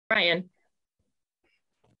Brian.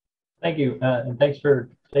 Thank you, and thanks for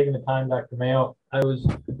taking the time, Dr. Mayo. I was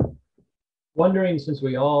wondering, since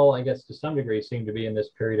we all, I guess to some degree, seem to be in this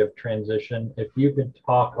period of transition, if you could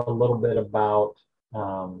talk a little bit about,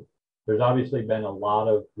 there's obviously been a lot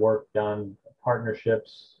of work done,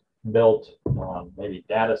 partnerships built, maybe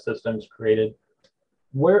data systems created.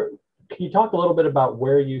 Can you talk a little bit about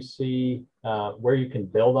where you see, where you can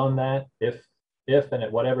build on that, if and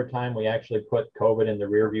at whatever time we actually put COVID in the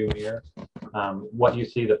rearview mirror, what you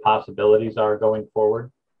see the possibilities are going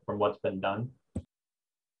forward from what's been done?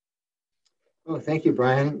 Oh, thank you,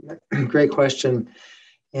 Brian. Great question.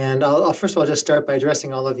 And I'll first of all just start by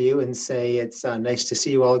addressing all of you and say it's nice to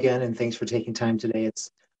see you all again, and thanks for taking time today.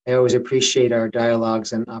 I always appreciate our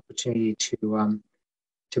dialogues and opportunity to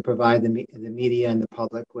provide the media and the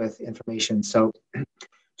public with information. So, to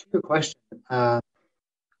your question,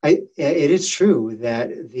 it is true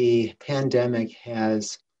that the pandemic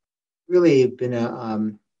has really been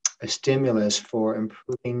a stimulus for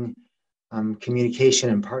improving communication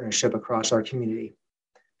and partnership across our community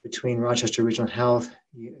between Rochester Regional Health,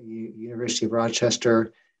 University of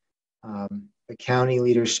Rochester, the county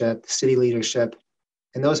leadership, the city leadership,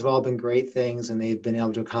 and those have all been great things, and they've been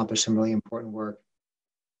able to accomplish some really important work.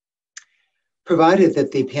 Provided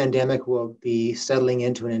that the pandemic will be settling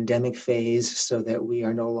into an endemic phase so that we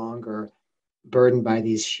are no longer burdened by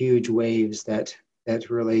these huge waves that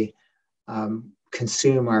really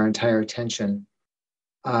consume our entire attention.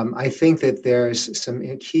 I think that there's some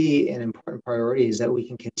key and important priorities that we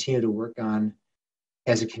can continue to work on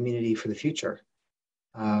as a community for the future.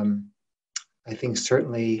 I think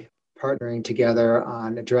certainly partnering together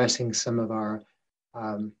on addressing some of our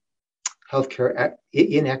healthcare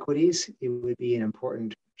inequities, it would be an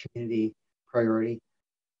important community priority.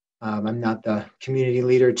 I'm not the community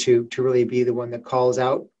leader to really be the one that calls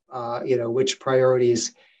out, which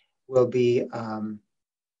priorities will be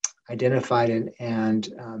identified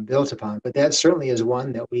and built upon, but that certainly is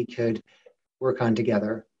one that we could work on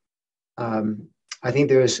together. I think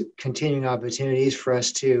there's continuing opportunities for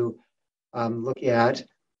us to look at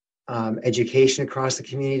education across the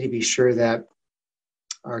community to be sure that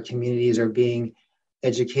our communities are being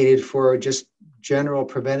educated for just general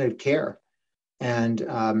preventive care. And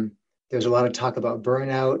there's a lot of talk about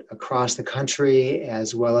burnout across the country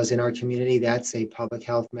as well as in our community. That's a public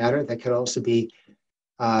health matter that could also be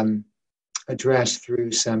addressed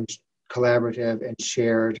through some collaborative and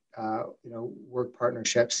shared work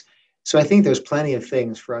partnerships. So I think there's plenty of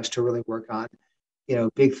things for us to really work on,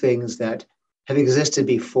 big things that have existed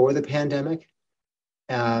before the pandemic,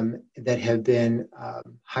 that have been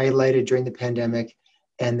highlighted during the pandemic,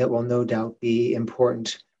 and that will no doubt be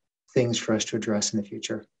important things for us to address in the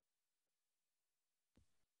future.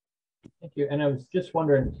 Thank you. And I was just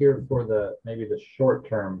wondering here for maybe the short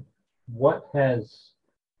term, what is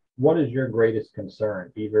your greatest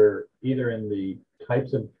concern, either in the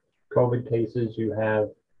types of COVID cases you have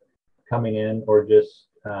coming in, or just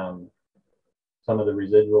some of the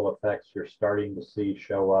residual effects you're starting to see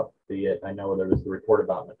show up, be it, I know there was the report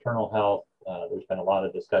about maternal health, there's been a lot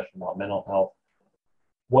of discussion about mental health.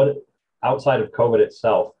 What, outside of COVID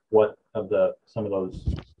itself, what of some of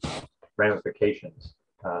those ramifications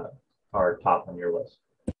are top on your list?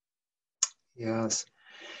 Yes,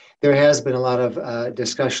 there has been a lot of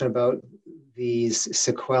discussion about these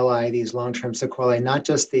sequelae, these long-term sequelae, not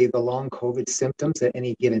just the long COVID symptoms that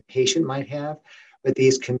any given patient might have, but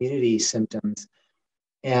these community symptoms.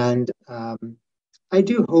 And I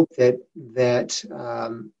do hope that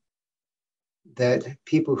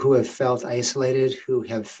people who have felt isolated, who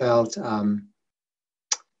have felt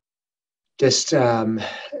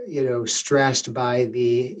stressed by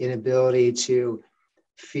the inability to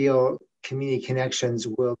feel community connections,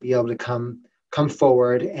 will be able to come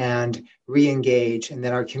forward and re-engage, and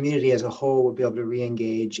that our community as a whole will be able to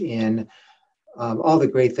re-engage in all the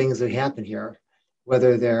great things that happen here,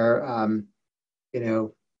 whether they're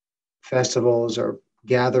festivals or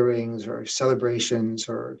gatherings or celebrations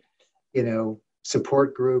or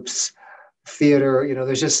support groups, theater.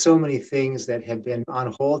 There's just so many things that have been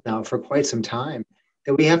on hold now for quite some time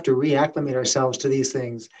that we have to reacclimate ourselves to these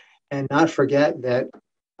things, and not forget that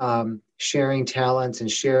sharing talents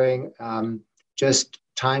and sharing just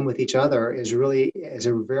time with each other is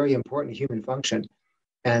a very important human function,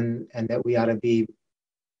 and that we ought to be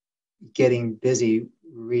getting busy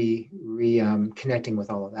connecting with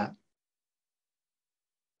all of that.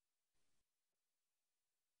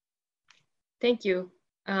 Thank you.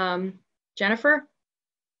 Jennifer?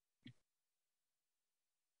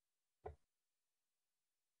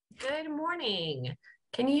 Good morning.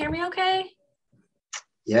 Can you hear me okay?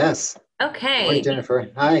 Yes. Good morning, Okay,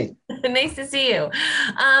 Jennifer. Hi. nice to see you.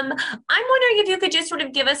 I'm wondering if you could just sort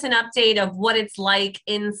of give us an update of what it's like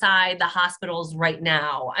inside the hospitals right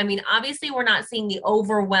now. I mean, obviously, we're not seeing the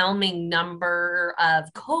overwhelming number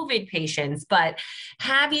of COVID patients, but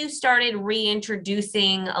have you started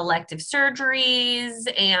reintroducing elective surgeries?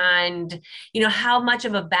 And, how much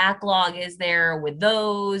of a backlog is there with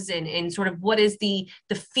those? And sort of what is the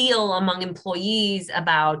feel among employees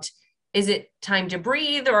about, is it time to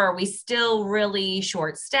breathe, or are we still really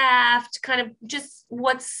short staffed? Kind of just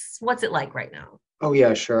what's it like right now? Oh,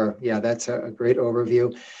 yeah, sure. Yeah, that's a great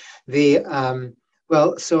overview. The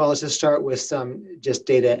well, so I'll just start with some just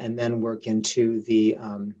data and then work into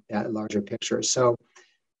that larger picture. So,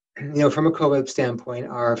 from a COVID standpoint,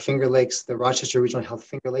 our Finger Lakes, the Rochester Regional Health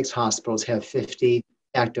Finger Lakes hospitals have 50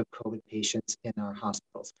 active COVID patients in our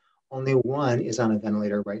hospitals. Only one is on a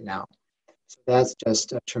ventilator right now. So that's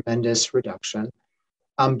just a tremendous reduction.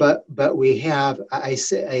 But we have, I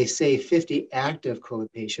say 50 active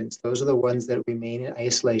COVID patients. Those are the ones that remain in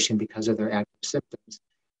isolation because of their active symptoms.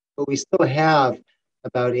 But we still have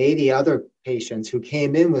about 80 other patients who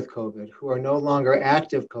came in with COVID who are no longer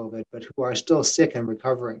active COVID, but who are still sick and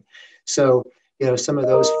recovering. So, some of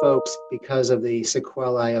those folks, because of the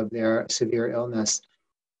sequelae of their severe illness,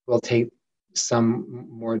 will take some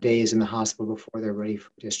more days in the hospital before they're ready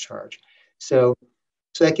for discharge. So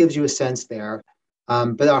that gives you a sense there.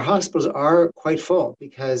 But our hospitals are quite full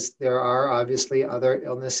because there are obviously other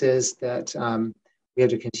illnesses that we have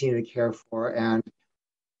to continue to care for,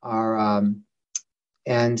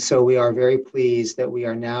 and so we are very pleased that we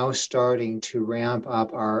are now starting to ramp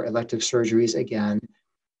up our elective surgeries again.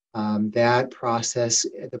 That process,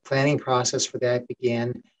 the planning process for that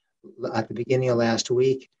began at the beginning of last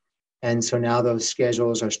week, and so now those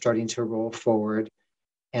schedules are starting to roll forward.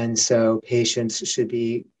 And so patients should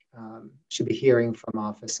be hearing from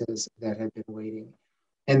offices that have been waiting.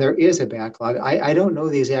 And there is a backlog. I don't know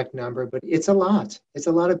the exact number, but it's a lot. It's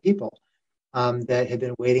a lot of people that have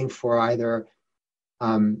been waiting for either,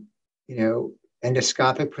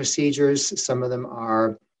 endoscopic procedures. Some of them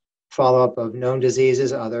are follow-up of known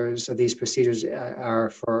diseases. Others of these procedures are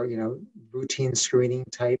for, routine screening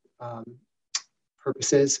type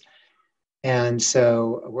purposes. And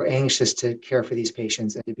so we're anxious to care for these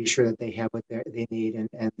patients and to be sure that they have what they need, and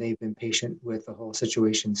they've been patient with the whole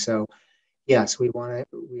situation. So yes, we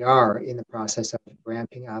are in the process of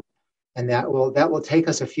ramping up, and that will take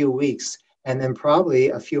us a few weeks and then probably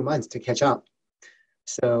a few months to catch up.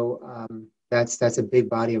 So that's a big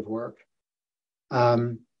body of work.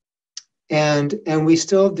 And we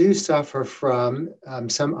still do suffer from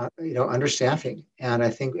some understaffing. And I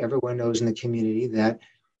think everyone knows in the community that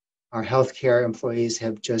our healthcare employees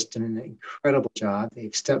have just done an incredible job.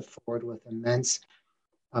 They've stepped forward with immense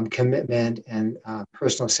commitment and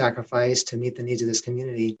personal sacrifice to meet the needs of this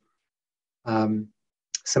community.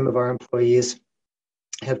 Some of our employees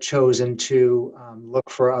have chosen to look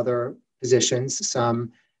for other positions.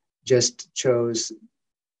 Some just chose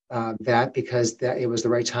that because it was the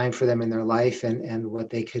right time for them in their life and what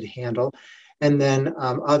they could handle. And then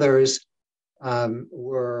others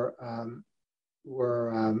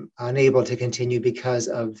were unable to continue because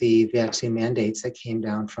of the vaccine mandates that came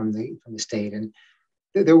down from the state. And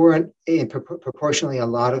there weren't proportionally a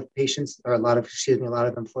lot of patients, or a lot of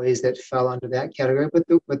employees that fell under that category, but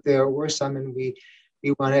there were some, and we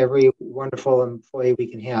want every wonderful employee we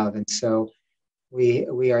can have. And so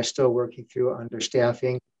we are still working through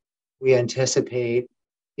understaffing. We anticipate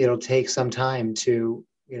it'll take some time to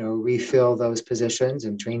refill those positions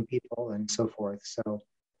and train people and so forth. So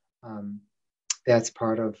that's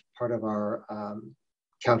part of our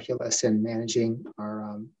calculus in managing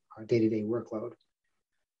our day-to-day workload.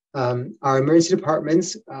 Our emergency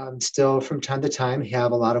departments still from time to time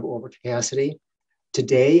have a lot of overcapacity.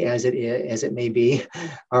 Today, as it may be,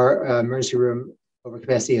 our emergency room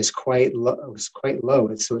overcapacity is quite low.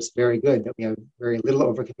 So it's very good that we have very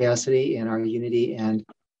little overcapacity in our Unity and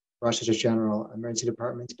Rochester General emergency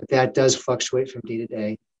departments, but that does fluctuate from day to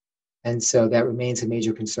day. And so that remains a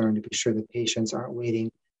major concern, to be sure that patients aren't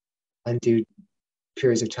waiting undue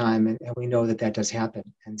periods of time. And we know that does happen.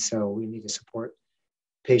 And so we need to support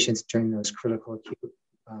patients during those critical acute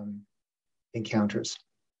encounters.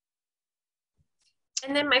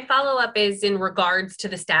 And then my follow-up is in regards to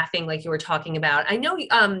the staffing, like you were talking about. I know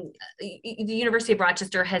the University of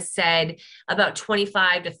Rochester has said about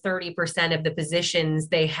 25 to 30% of the positions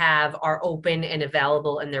they have are open and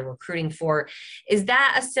available and they're recruiting for. Is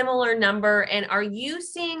that a similar number? And are you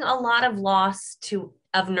seeing a lot of loss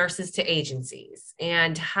of nurses to agencies?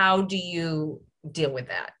 And how do you deal with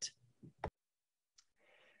that?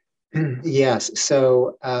 Yes.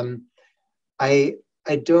 So I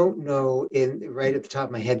I don't know right at the top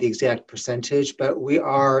of my head the exact percentage, but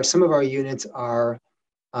some of our units are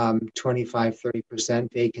 25,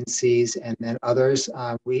 30% vacancies, and then others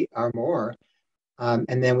we are more.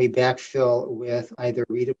 And then we backfill with either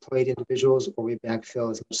redeployed individuals or we backfill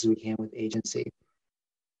as much as we can with agency.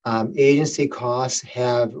 Agency costs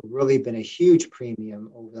have really been a huge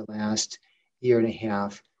premium over the last year and a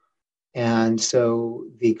half. And so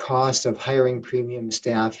the cost of hiring premium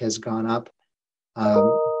staff has gone up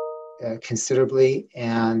considerably,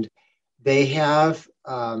 and they have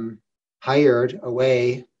hired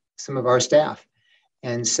away some of our staff.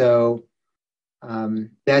 And so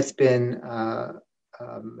that's been a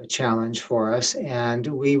challenge for us. And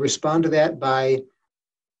we respond to that by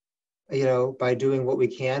doing what we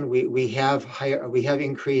can. We have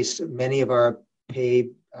increased many of our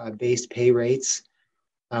based pay rates.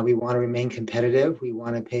 We want to remain competitive. We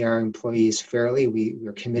want to pay our employees fairly.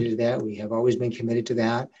 We're committed to that. We have always been committed to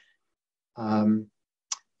that. And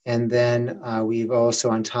then we've also,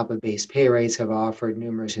 on top of base pay rates, have offered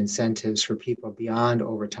numerous incentives for people beyond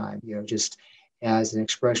overtime, just as an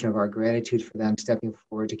expression of our gratitude for them stepping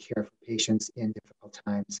forward to care for patients in difficult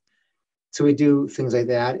times. So we do things like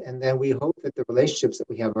that. And then we hope that the relationships that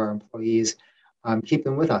we have with our employees keep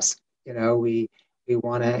them with us. We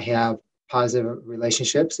want to have positive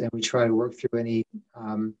relationships, and we try to work through any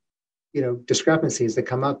discrepancies that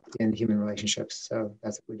come up in human relationships. So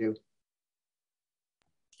that's what we do.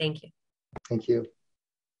 Thank you. Thank you.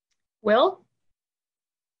 Will?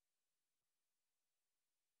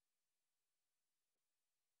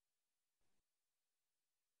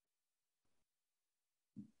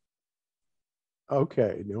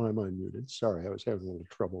 Okay, now I'm unmuted. Sorry, I was having a little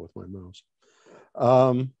trouble with my mouse.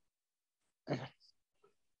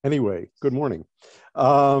 Anyway, good morning.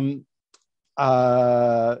 The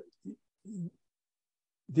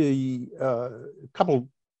couple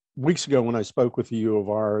weeks ago when I spoke with the U of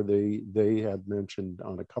R, they had mentioned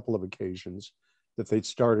on a couple of occasions that they'd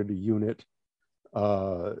started a unit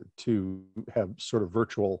to have sort of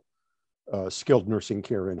virtual skilled nursing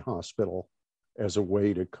care in hospital as a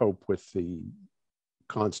way to cope with the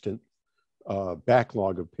constant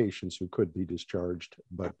backlog of patients who could be discharged,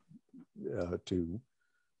 but to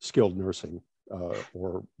skilled nursing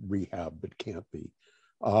or rehab but can't be.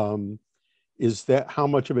 How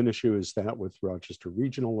much of an issue is that with Rochester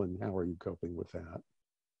Regional, and how are you coping with that?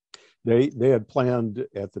 They had planned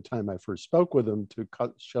at the time I first spoke with them to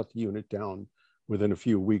shut the unit down within a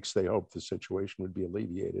few weeks. They hoped the situation would be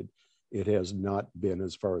alleviated. It has not been,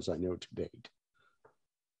 as far as I know, to date.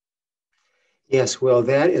 Yes, well,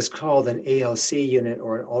 that is called an ALC unit,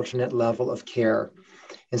 or an alternate level of care.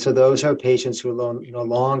 And so those are patients who no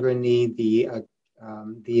longer need the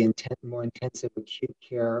more intensive acute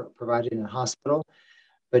care provided in a hospital,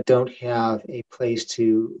 but don't have a place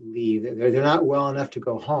to leave. They're not well enough to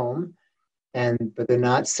go home, but they're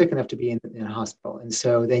not sick enough to be in a hospital. And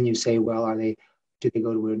so then you say, well, do they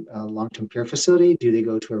go to a long-term care facility? Do they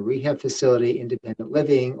go to a rehab facility, independent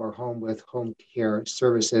living, or home with home care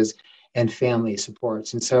services and family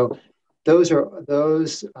supports? And so those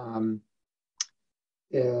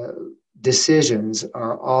decisions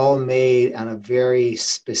are all made on a very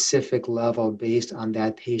specific level based on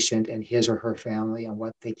that patient and his or her family and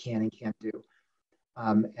what they can and can't do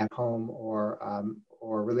at home or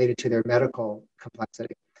related to their medical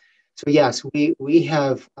complexity. So yes, we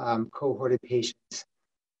have cohorted patients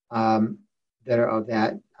that are of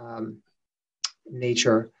that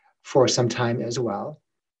nature for some time as well.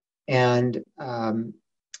 And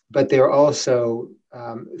but they're also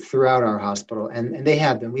throughout our hospital, and they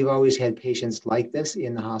have been. We've always had patients like this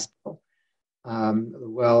in the hospital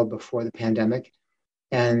well before the pandemic.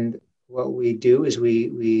 And what we do is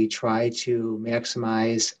we try to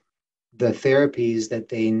maximize the therapies that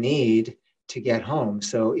they need to get home.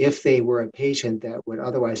 So if they were a patient that would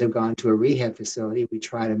otherwise have gone to a rehab facility, we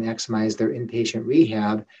try to maximize their inpatient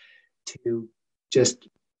rehab to just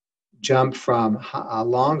jump from a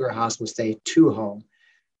longer hospital stay to home.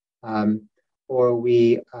 Or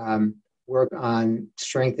we work on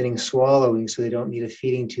strengthening swallowing so they don't need a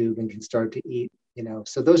feeding tube and can start to eat,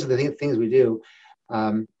 So those are the things we do.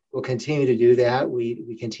 We'll continue to do that.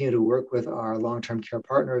 We continue to work with our long-term care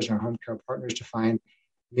partners and our home care partners to find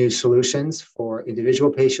new solutions for individual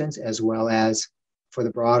patients as well as for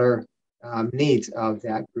the broader needs of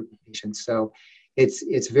that group of patients. So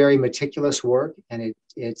it's very meticulous work, and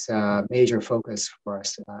it's a major focus for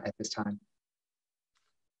us at this time.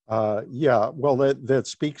 Yeah, well, that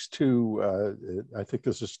speaks to, I think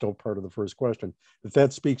this is still part of the first question, but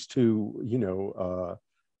that speaks to,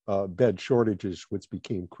 bed shortages, which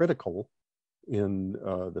became critical in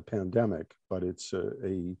the pandemic, but it's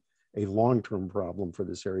a long-term problem for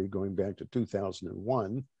this area going back to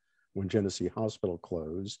 2001 when Genesee Hospital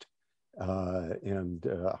closed. And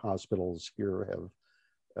hospitals here have,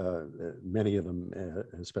 many of them,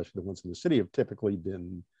 especially the ones in the city, have typically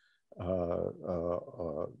been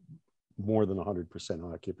more than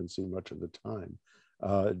 100% occupancy much of the time.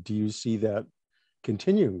 Do you see that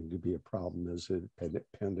continuing to be a problem as the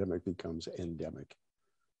pandemic becomes endemic?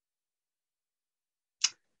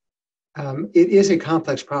 It is a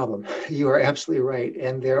complex problem. You are absolutely right.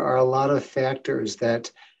 And there are a lot of factors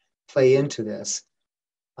that play into this.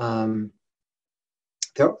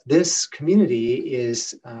 This community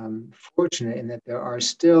is fortunate in that there are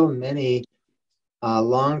still many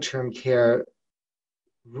long-term care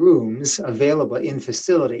rooms available in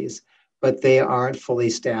facilities, but they aren't fully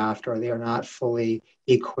staffed or they are not fully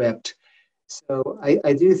equipped. So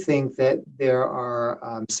I do think that there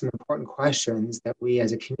are some important questions that we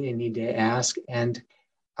as a community need to ask and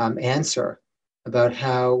answer about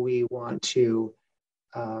how we want to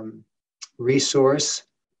resource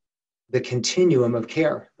the continuum of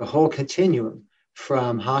care, the whole continuum,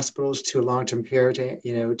 from hospitals to long-term care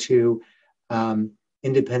to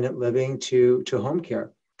independent living to home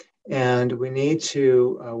care. And we need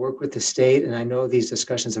to work with the state, and I know these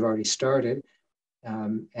discussions have already started,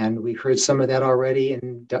 and we heard some of that already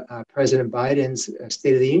in President Biden's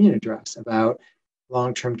State of the Union address about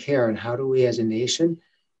long-term care and how do we as a nation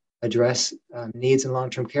address needs in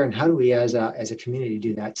long-term care, and how do we as a community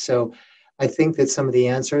do that. So I think that some of the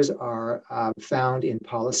answers are found in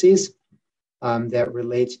policies that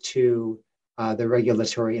relate to the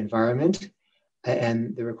regulatory environment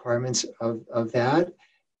and the requirements of that.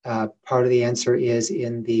 Part of the answer is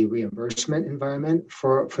in the reimbursement environment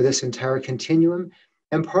for this entire continuum.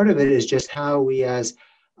 And part of it is just how we as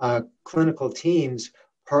clinical teams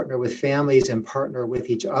partner with families and partner with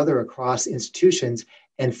each other across institutions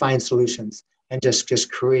and find solutions and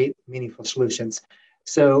just create meaningful solutions.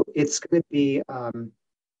 So it's going to be a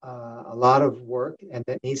lot of work, and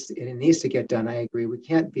it needs to get done. I agree. We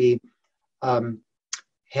can't be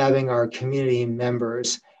having our community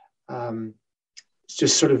members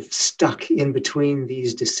just sort of stuck in between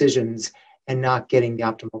these decisions and not getting the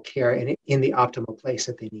optimal care and in the optimal place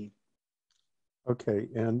that they need. Okay,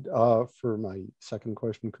 and for my second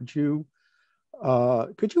question, could you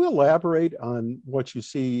elaborate on what you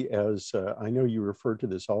see as, I know you referred to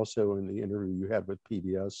this also in the interview you had with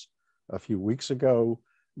PBS a few weeks ago,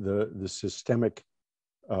 the systemic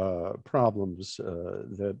problems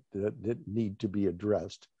that need to be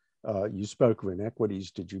addressed. You spoke of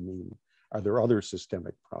inequities. Did you mean, are there other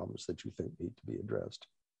systemic problems that you think need to be addressed?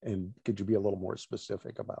 And could you be a little more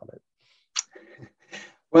specific about it?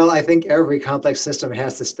 Well, I think every complex system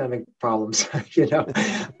has systemic problems,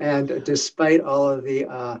 and despite all of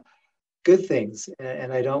the good things,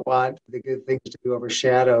 and I don't want the good things to be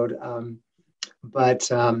overshadowed, but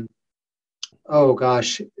oh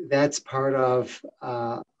gosh, that's part of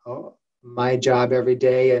my job every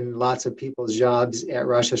day and lots of people's jobs at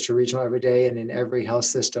Rochester Regional every day and in every health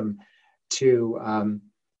system to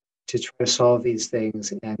try to solve these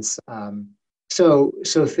things. And so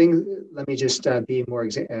things. Let me just be more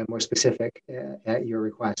specific at your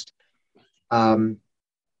request. We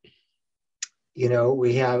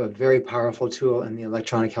have a very powerful tool in the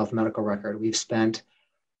electronic health medical record. We've spent,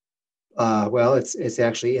 it's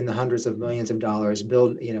actually in the hundreds of millions of dollars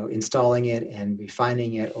installing it and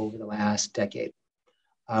refining it over the last decade.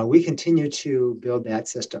 We continue to build that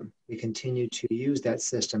system. We continue to use that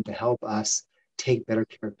system to help us take better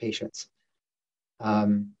care of patients.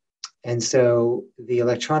 And so the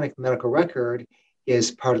electronic medical record is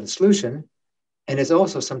part of the solution, and it's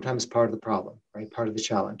also sometimes part of the problem, right? Part of the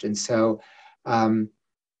challenge. And so,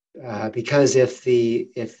 because if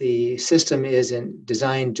the system isn't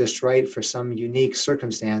designed just right for some unique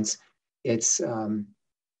circumstance, it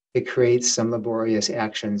creates some laborious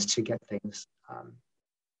actions to get things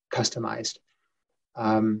customized.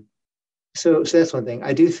 So that's one thing.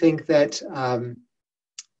 I do think that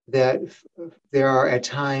that there are at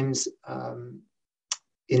times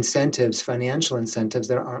incentives, financial incentives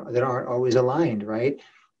that aren't always aligned, right?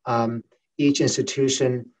 Each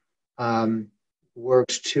institution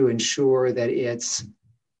works to ensure that it's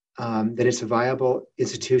a viable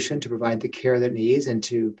institution to provide the care that it needs and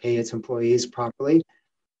to pay its employees properly.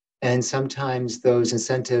 And sometimes those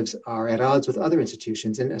incentives are at odds with other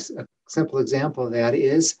institutions. And a simple example of that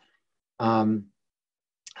is some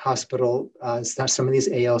of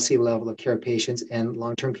these ALC level of care patients and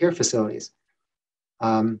long-term care facilities.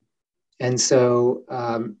 And so,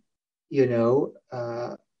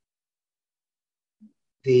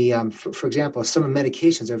 for example, some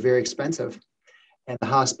medications are very expensive, and the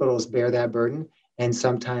hospitals bear that burden, and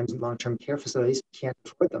sometimes long-term care facilities can't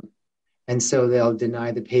afford them. And so they'll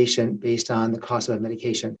deny the patient based on the cost of a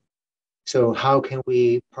medication. So how can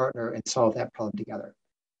we partner and solve that problem together?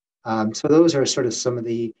 So those are sort of some of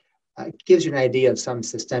the, gives you an idea of some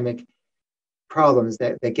systemic problems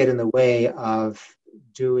that get in the way of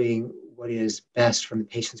doing what is best from the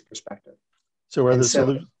patient's perspective. So are the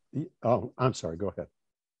solutions? Oh, I'm sorry, go ahead.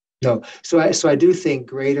 No, so I do think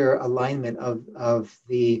greater alignment of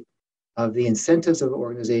the incentives of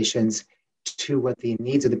organizations to what the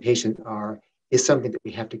needs of the patient are is something that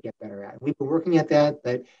we have to get better at. We've been working at that,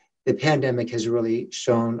 but the pandemic has really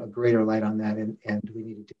shown a greater light on that, and we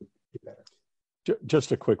need to do better.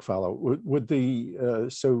 Just a quick follow. Would the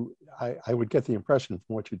so I would get the impression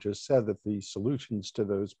from what you just said that the solutions to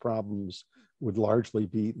those problems would largely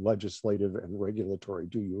be legislative and regulatory.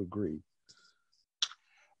 Do you agree?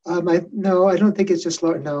 No, I don't think it's just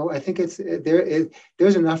no. I think it's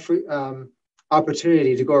there's enough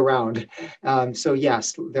opportunity to go around. So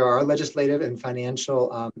yes, there are legislative and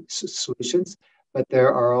financial solutions, but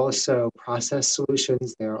there are also process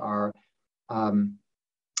solutions. There are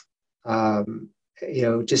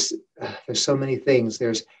just there's so many things.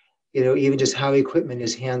 There's even just how equipment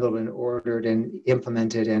is handled and ordered and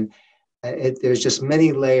implemented, and there's just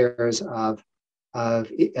many layers of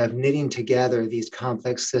knitting together these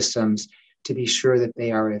complex systems to be sure that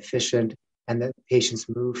they are efficient and that patients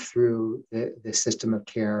move through the system of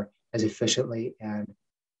care as efficiently and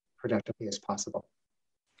productively as possible.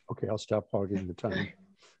 Okay, I'll stop hogging the time.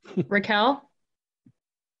 Raquel?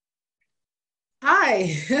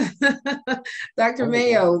 Hi, Dr.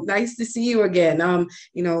 Mayo, nice to see you again. I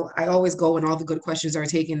always go when all the good questions are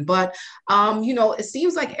taken, but, it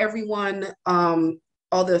seems like everyone,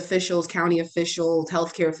 all the officials, county officials,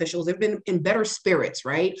 healthcare officials, they've been in better spirits,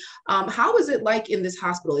 right? How is it like in this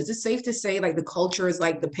hospital? Is it safe to say like the culture is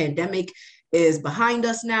like the pandemic is behind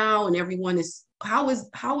us now and everyone is, how is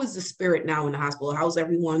the spirit now in the hospital? How's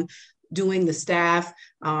everyone doing, the staff?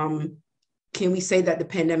 Can we say that the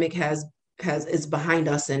pandemic is behind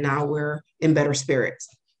us and now we're in better spirits?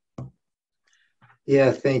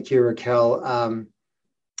 Yeah, thank you, Raquel.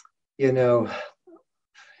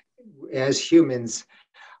 As humans,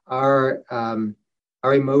 our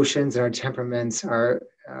emotions and our temperaments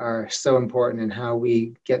are so important in how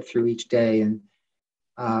we get through each day. And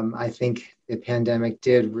I think the pandemic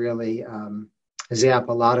did really zap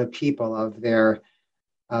a lot of people of their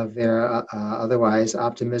otherwise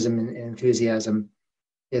optimism and enthusiasm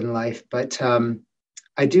in life. But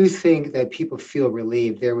I do think that people feel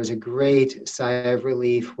relieved. There was a great sigh of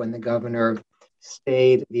relief when the governor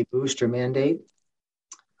stayed the booster mandate.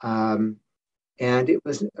 And it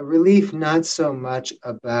was a relief not so much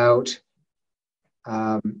about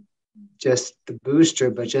just the booster,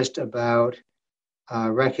 but just about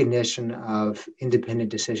recognition of independent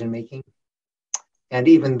decision-making. And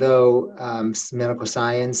even though medical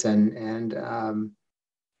science and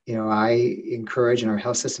I encourage, and our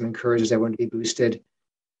health system encourages everyone to be boosted,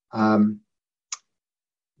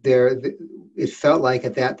 it felt like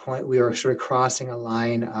at that point we were sort of crossing a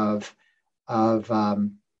line of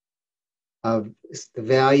the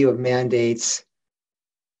value of mandates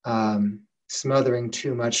smothering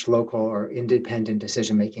too much local or independent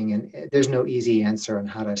decision making, and there's no easy answer on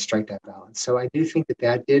how to strike that balance. So I do think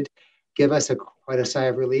that did give us quite a sigh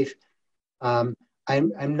of relief. I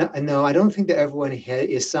don't think that everyone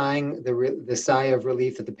is sighing the sigh of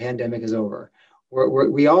relief that the pandemic is over.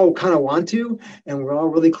 We all kind of want to, and we're all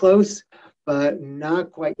really close, but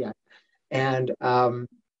not quite yet. And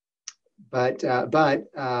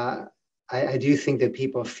I do think that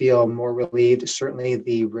people feel more relieved. Certainly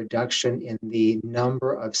the reduction in the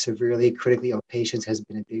number of severely critically ill patients has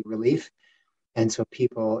been a big relief. And so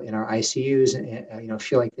people in our ICUs,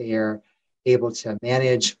 feel like they are able to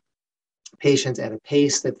manage patients at a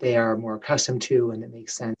pace that they are more accustomed to and that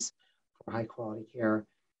makes sense for high quality care.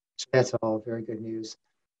 So that's all very good news.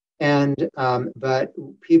 And, but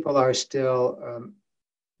people are still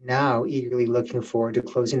now eagerly looking forward to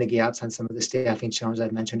closing the gaps on some of the staffing challenges I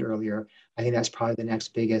mentioned earlier. I think that's probably the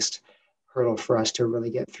next biggest hurdle for us to really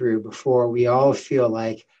get through before we all feel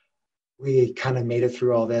like we kind of made it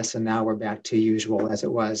through all this and now we're back to usual as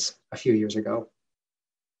it was a few years ago.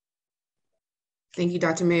 Thank you,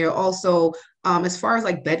 Dr. Mayo. Also, as far as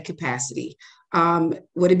like bed capacity,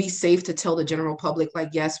 would it be safe to tell the general public, like,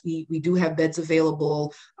 yes, we do have beds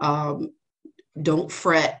available, don't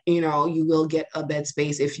fret, you will get a bed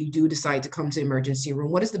space if you do decide to come to emergency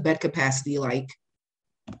room? What is the bed capacity like?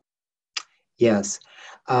 Yes,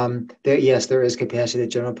 there is capacity. The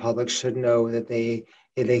general public should know that they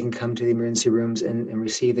they can come to the emergency rooms and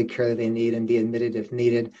receive the care that they need and be admitted if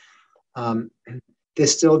needed.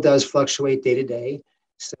 This still does fluctuate day to day.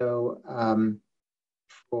 So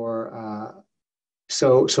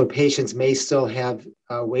so patients may still have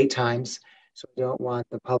wait times. So I don't want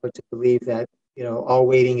the public to believe that all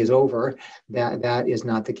waiting is over. That is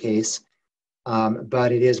not the case.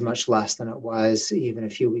 But it is much less than it was even a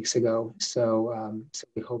few weeks ago. So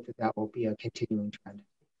we hope that will be a continuing trend.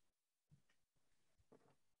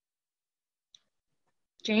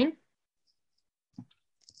 Jane?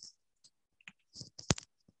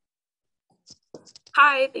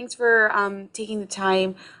 Hi, thanks for taking the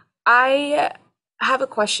time. I have a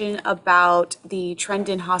question about the trend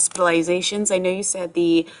in hospitalizations. I know you said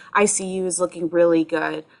the ICU is looking really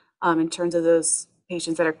good in terms of those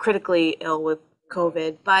patients that are critically ill with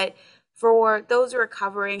COVID, but for those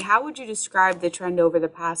recovering, how would you describe the trend over the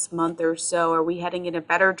past month or so? Are we heading in a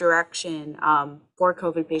better direction for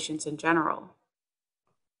COVID patients in general?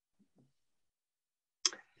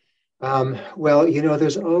 Well,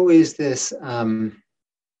 there's always this,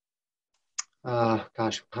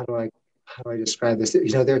 gosh, how do I describe this?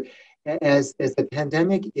 There, as the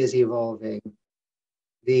pandemic is evolving,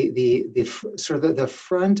 the sort of the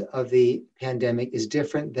front of the pandemic is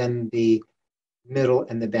different than the middle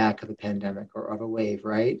and the back of the pandemic or of a wave,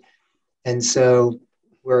 right? And so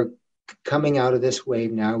we're coming out of this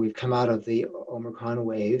wave now. We've come out of the Omicron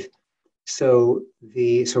wave. So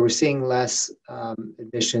we're seeing less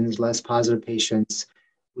admissions, less positive patients.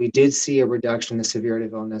 We did see a reduction in the severity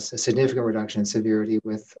of illness, a significant reduction in severity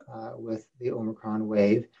with the Omicron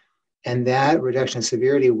wave. And that reduction in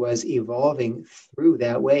severity was evolving through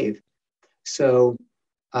that wave. So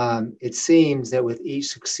it seems that with each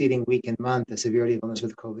succeeding week and month, the severity of illness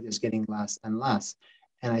with COVID is getting less and less.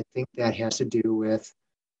 And I think that has to do with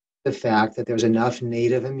the fact that there's enough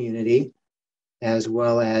native immunity as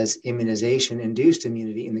well as immunization-induced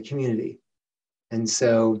immunity in the community. And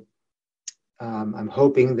so I'm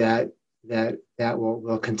hoping that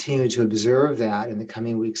we'll continue to observe that in the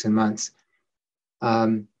coming weeks and months.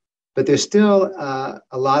 But there's still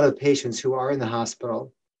a lot of patients who are in the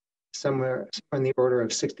hospital, somewhere in the order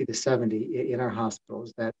of 60 to 70 in our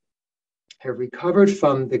hospitals that have recovered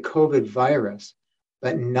from the COVID virus,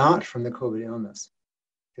 but not from the COVID illness.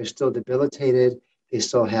 They're still debilitated. They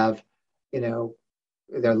still have,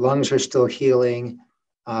 their lungs are still healing.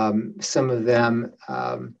 Some of them,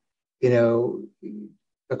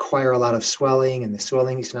 acquire a lot of swelling, and the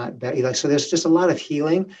swelling is not bad. So there's just a lot of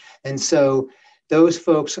healing. And so those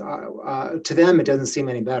folks, to them, it doesn't seem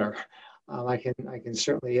any better. I can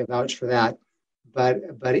certainly vouch for that.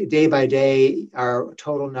 But day by day, our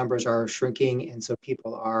total numbers are shrinking, and so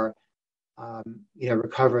people are,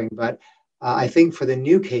 recovering. But I think for the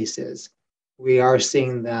new cases, we are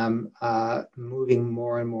seeing them moving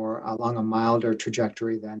more and more along a milder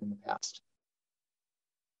trajectory than in the past.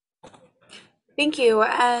 Thank you.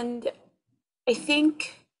 And I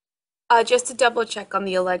think just to double check on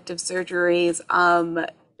the elective surgeries,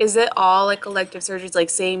 is it all like elective surgeries, like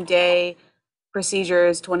same day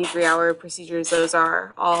procedures, 23-hour procedures? Those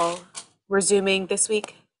are all resuming this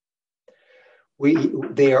week?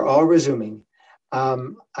 They are all resuming.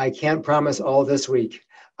 I can't promise all this week.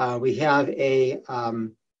 We have a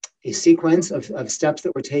sequence of steps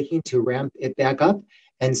that we're taking to ramp it back up.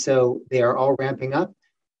 And so they are all ramping up.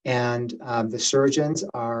 And the surgeons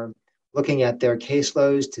are looking at their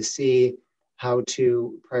caseloads to see how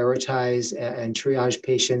to prioritize and triage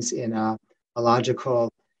patients in a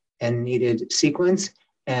logical and needed sequence.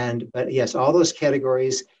 But yes, all those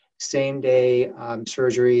categories, same day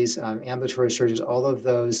surgeries, ambulatory surgeries, all of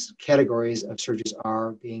those categories of surgeries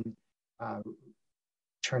are being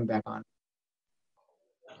turned back on.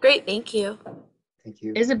 Great, thank you. Thank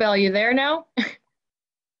you. Isabel, you there now?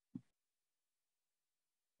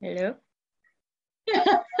 Hello?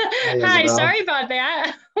 Hi, Isabel. sorry about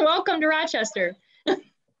that. Welcome to Rochester.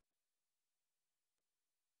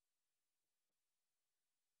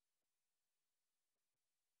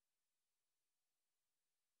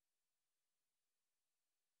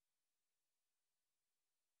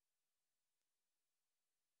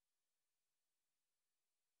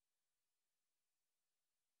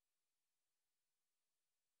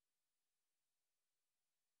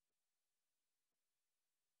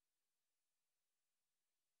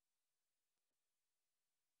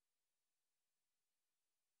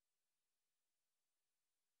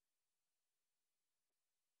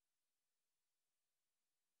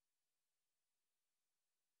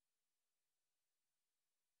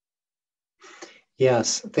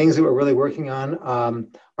 Yes, things that we're really working on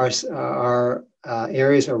are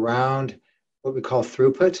areas around what we call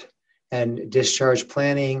throughput. and discharge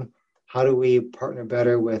planning. How do we partner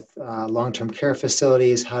better with long-term care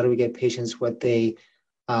facilities? How do we get patients what they,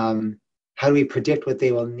 how do we predict what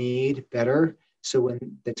they will need better? So when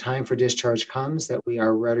the time for discharge comes, that we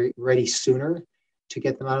are ready sooner to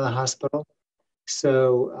get them out of the hospital.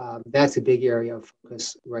 So that's a big area of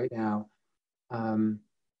focus right now. And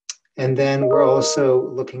then we're also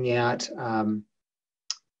looking at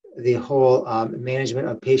the whole management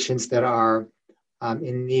of patients that are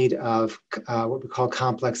in need of what we call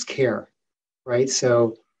complex care, right?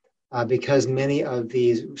 So because many of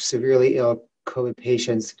these severely ill COVID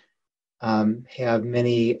patients have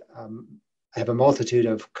a multitude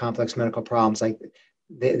of complex medical problems, like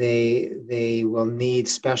they will need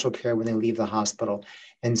special care when they leave the hospital.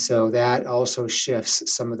 And so that also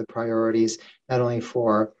shifts some of the priorities, not only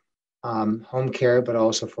for home care, but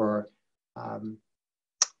also for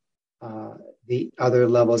the other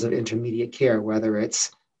levels of intermediate care, whether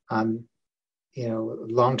it's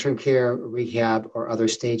long-term care, rehab, or other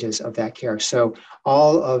stages of that care. So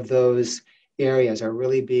all of those areas are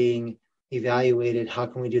really being evaluated. How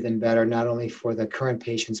can we do them better, not only for the current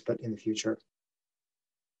patients, but in the future?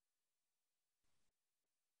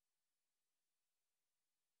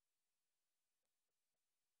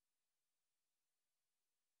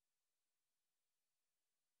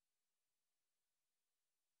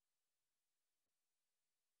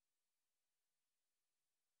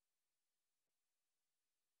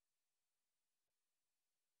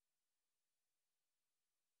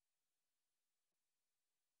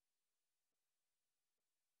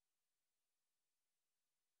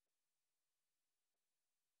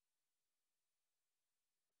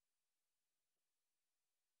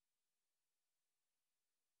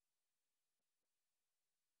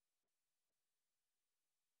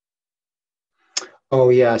 Oh,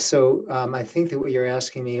 yeah. So I think that what you're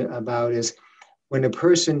asking me about is when a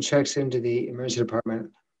person checks into the emergency department,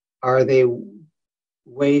 are they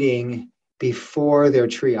waiting before they're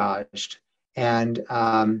triaged? And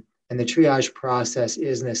the triage process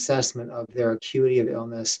is an assessment of their acuity of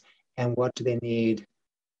illness and what do they need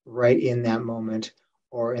right in that moment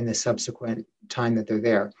or in the subsequent time that they're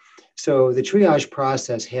there. So the triage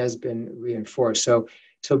process has been reinforced. So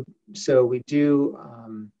we do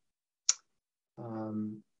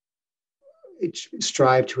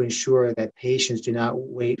strive to ensure that patients do not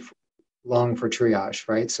wait long for triage,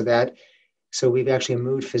 right? So we've actually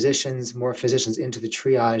moved more physicians into the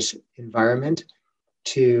triage environment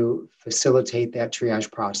to facilitate that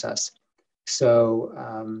triage process.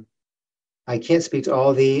 So I can't speak to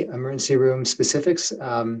all the emergency room specifics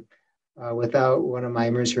without one of my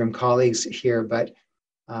emergency room colleagues here, but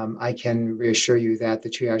I can reassure you that the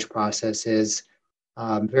triage process is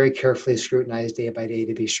very carefully scrutinized day by day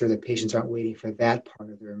to be sure that patients aren't waiting for that part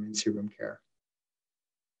of their emergency room care.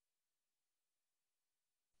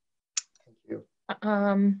 Thank you.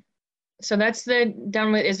 So that's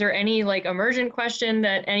done with. Is there any like emergent question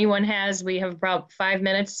that anyone has? We have about 5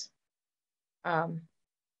 minutes.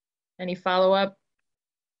 Any follow-up?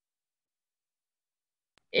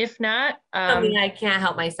 If not, I mean, I can't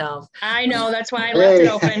help myself. I know, that's why I left it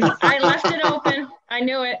open. I left it open. I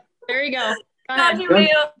knew it. There you go. Go ahead.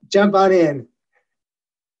 Jump on in.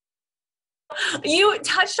 You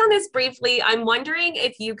touched on this briefly. I'm wondering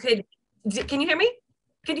if you could, can you hear me?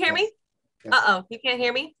 Can you hear me? Yes. Uh-oh, you can't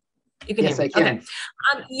hear me? You can Yes, hear me. I can.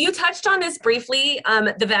 Okay. You touched on this briefly,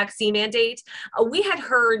 the vaccine mandate. We had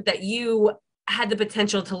heard that you had the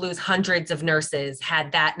potential to lose hundreds of nurses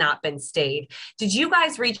had that not been stayed. Did you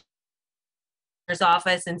guys reach the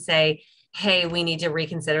office and say, hey, we need to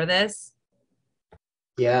reconsider this?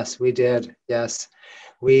 Yes, we did. Yes.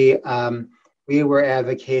 We were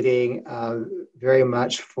advocating very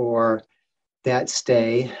much for that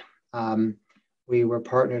stay. We were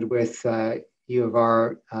partnered with U of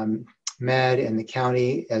R Med and the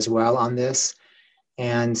county as well on this.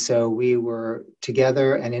 And so we were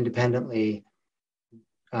together and independently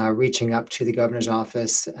reaching up to the governor's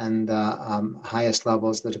office and the highest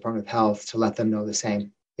levels of the Department of Health to let them know the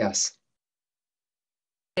same. Yes.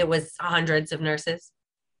 It was hundreds of nurses?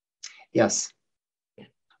 Yes.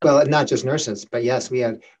 Well, not just nurses, but yes, we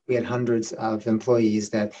had hundreds of employees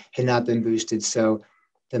that had not been boosted. So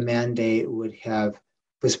the mandate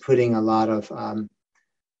was putting a lot of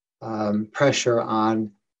pressure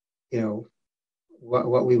on,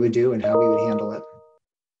 what we would do and how we would handle it.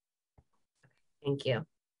 Thank you.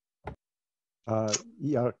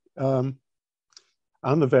 Yeah.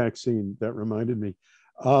 On the vaccine, that reminded me.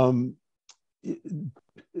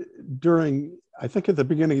 I think at the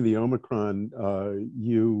beginning of the Omicron,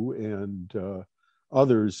 you and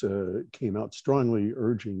others came out strongly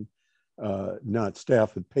urging not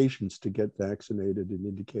staff, but patients to get vaccinated, and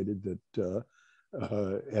indicated that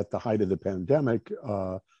at the height of the pandemic,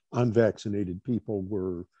 unvaccinated people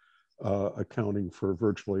were accounting for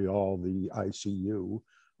virtually all the ICU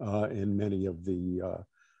and many of the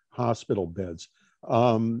hospital beds.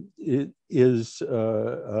 Is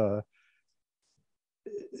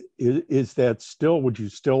that still, would you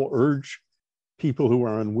still urge people who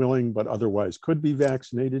are unwilling but otherwise could be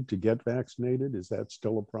vaccinated to get vaccinated? Is that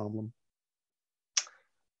still a problem?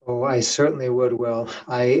 Oh, I certainly would, Will.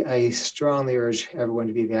 I strongly urge everyone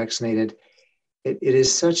to be vaccinated. It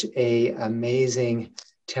is such an amazing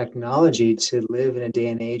technology to live in a day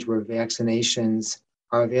and age where vaccinations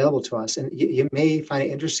are available to us. And you may find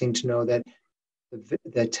it interesting to know that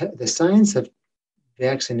the science of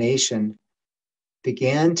vaccination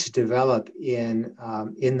began to develop in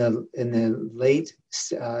the late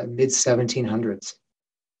mid 1700s,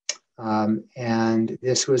 and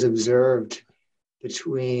this was observed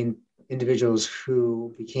between individuals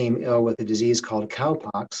who became ill with a disease called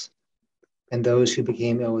cowpox and those who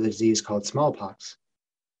became ill with a disease called smallpox.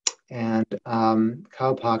 And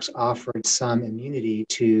cowpox offered some immunity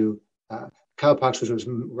to cowpox, which was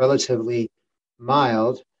relatively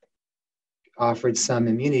mild, offered some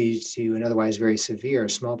immunity to an otherwise very severe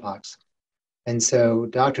smallpox. And so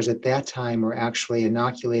doctors at that time were actually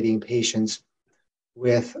inoculating patients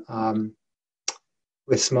with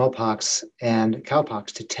smallpox and cowpox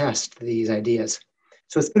to test these ideas.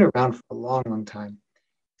 So it's been around for a long, long time.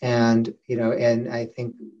 And, and I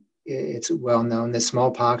think it's well known that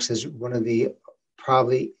smallpox is one of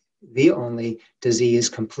probably the only disease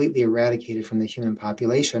completely eradicated from the human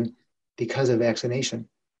population because of vaccination.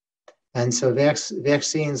 And so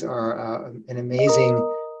vaccines are an amazing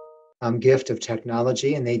gift of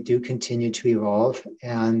technology, and they do continue to evolve.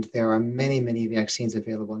 And there are many, many vaccines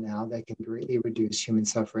available now that can greatly reduce human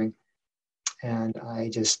suffering. And I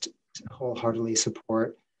just wholeheartedly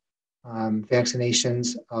support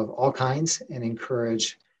vaccinations of all kinds and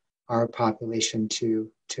encourage our population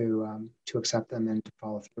to accept them and to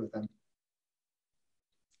follow through with them.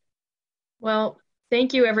 Well,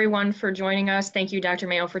 thank you everyone for joining us. Thank you, Dr.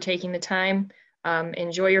 Mayo, for taking the time.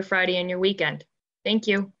 Enjoy your Friday and your weekend. Thank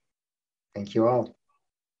you. Thank you all.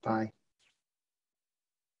 Bye.